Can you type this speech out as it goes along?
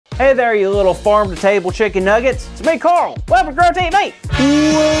Hey there, you little farm-to-table chicken nuggets. It's me, Carl. Welcome to Grow TV.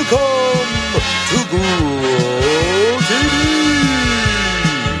 Welcome to Grow TV.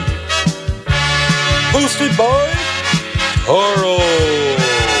 Hosted by Carl.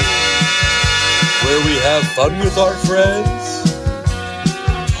 Where we have fun with our friends,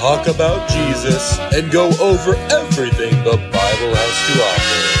 talk about Jesus, and go over everything the Bible has to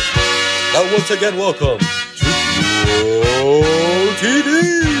offer. Now once again, welcome to Grow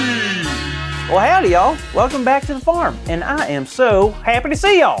TV. Well, howdy, y'all. Welcome back to the farm. And I am so happy to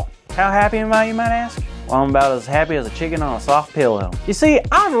see y'all. How happy am I, you might ask? Well, I'm about as happy as a chicken on a soft pillow. You see,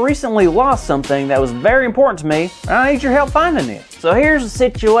 I've recently lost something that was very important to me, and I need your help finding it. So here's the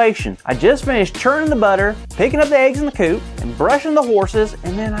situation. I just finished churning the butter, picking up the eggs in the coop, and brushing the horses,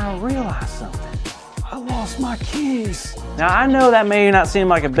 and then I realized something. I lost my keys. Now, I know that may not seem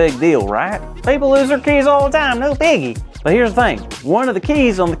like a big deal, right? People lose their keys all the time, no biggie. But here's the thing. One of the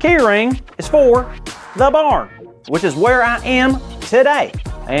keys on the key ring is for the barn, which is where I am today,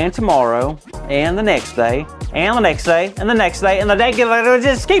 and tomorrow, and the next day, and the next day, and the next day, and the day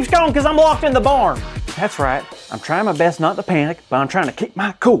just keeps going because I'm locked in the barn. That's right. I'm trying my best not to panic, but I'm trying to keep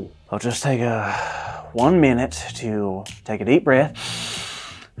my cool. I'll just take 1 minute to take a deep breath,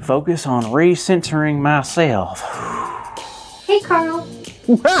 focus on recentering myself. Hey, Carl.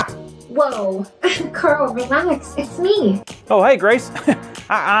 Whoa. Carl, relax. It's me. Oh, hey, Grace.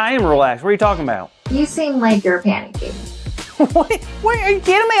 I am relaxed. What are you talking about? You seem like you're panicking. Wait, are you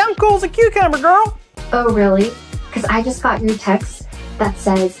kidding me? I'm cool as a cucumber, girl. Oh, really? Because I just got your text that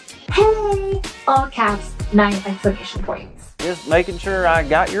says, hey, all caps, 9 exclamation points. Just making sure I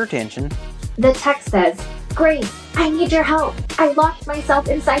got your attention. The text says, Grace, I need your help. I locked myself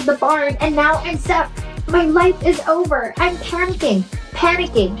inside the barn and now I'm stuck. My life is over. I'm panicking.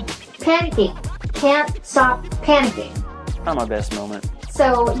 Can't stop panicking. Not my best moment.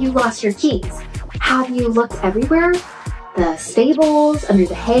 So you lost your keys. Have you looked everywhere? The stables, under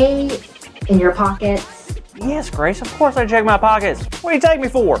the hay, in your pockets? Yes, Grace, of course I check my pockets. What do you take me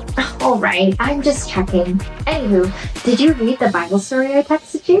for? All right, I'm just checking. Anywho, did you read the Bible story I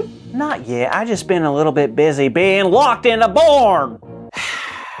texted you? Not yet. I just been a little bit busy being locked in a barn.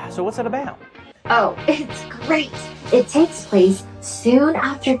 So what's it about? Oh, it's great. It takes place soon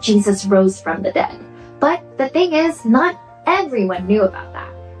after Jesus rose from the dead. But the thing is, not everyone knew about that,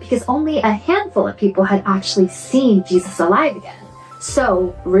 because only a handful of people had actually seen Jesus alive again.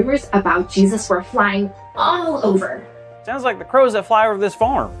 So rumors about Jesus were flying all over. Sounds like the crows that fly over this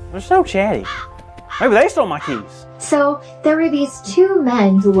farm. They're so chatty. Maybe they stole my keys. So there were these 2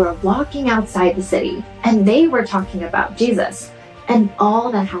 men who were walking outside the city, and they were talking about Jesus and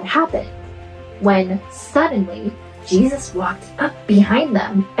all that had happened, when suddenly Jesus walked up behind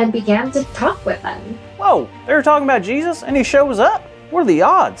them and began to talk with them. Whoa, they were talking about Jesus and he shows up? What are the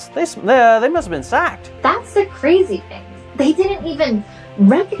odds? They must have been psyched. That's the crazy thing. They didn't even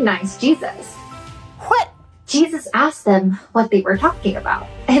recognize Jesus. What? Jesus asked them what they were talking about,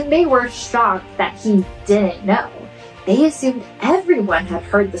 and they were shocked that he didn't know. They assumed everyone had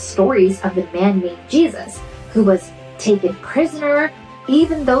heard the stories of the man named Jesus, who was taken prisoner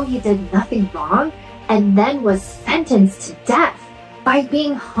even though he did nothing wrong, and then was sentenced to death by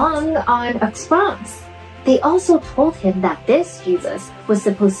being hung on a cross. They also told him that this Jesus was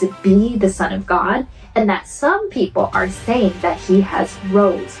supposed to be the Son of God, and that some people are saying that he has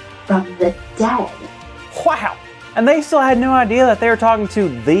rose from the dead. Wow! And they still had no idea that they were talking to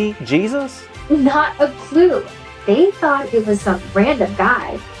the Jesus? Not a clue. They thought it was some random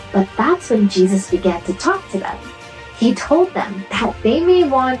guy, but that's when Jesus began to talk to them. He told them that they may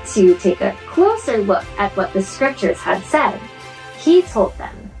want to take a closer look at what the scriptures had said. He told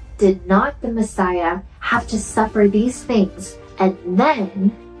them, did not the Messiah have to suffer these things and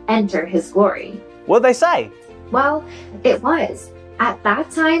then enter his glory? What'd they say? Well, it was. At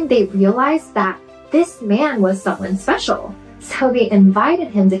that time, they realized that this man was someone special. So they invited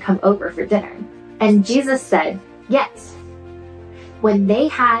him to come over for dinner. And Jesus said, yes. When they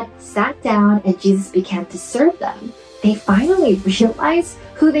had sat down and Jesus began to serve them, they finally realized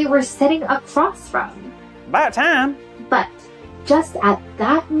who they were sitting across from. About time. But just at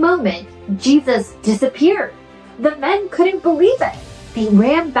that moment, Jesus disappeared. The men couldn't believe it. They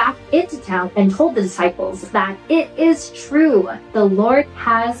ran back into town and told the disciples that it is true. The Lord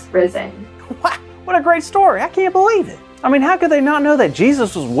has risen. Wow, what a great story. I can't believe it. I mean, how could they not know that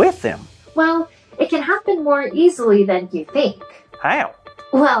Jesus was with them? Well, it can happen more easily than you think. How?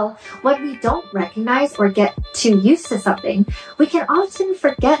 Well, when we don't recognize or get too used to something, we can often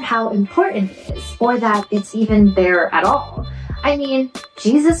forget how important it is, or that it's even there at all. I mean,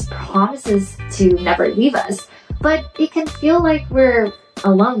 Jesus promises to never leave us, but it can feel like we're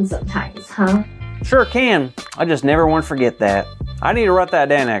alone sometimes, huh? Sure can. I just never want to forget that. I need to write that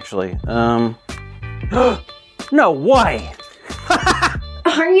down, actually. No way!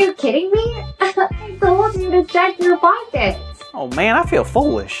 Are you kidding me? I told you to check your pockets. Oh man, I feel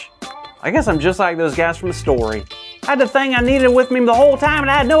foolish. I guess I'm just like those guys from the story. I had the thing I needed with me the whole time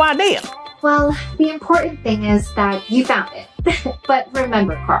and I had no idea. Well, the important thing is that you found it. But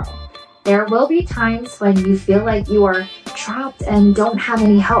remember, Carl, there will be times when you feel like you are trapped and don't have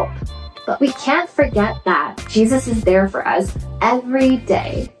any hope. But we can't forget that Jesus is there for us every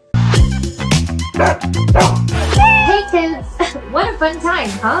day. Hey kids, what a fun time,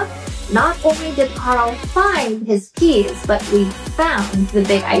 huh? Not only did Carl find his keys, but we found the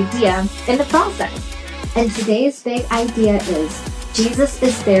big idea in the process. And today's big idea is, Jesus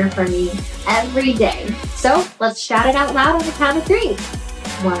is there for me every day. So let's shout it out loud on the count of 3.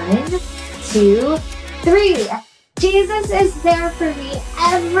 1, 2, 3. Jesus is there for me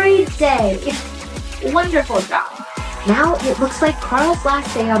every day. Wonderful job. Now it looks like Carl's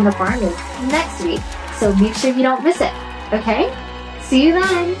last day on the farm is next week, so make sure you don't miss it, okay? See you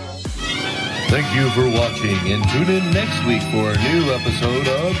then. Thank you for watching, and tune in next week for a new episode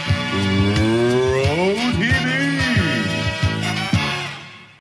of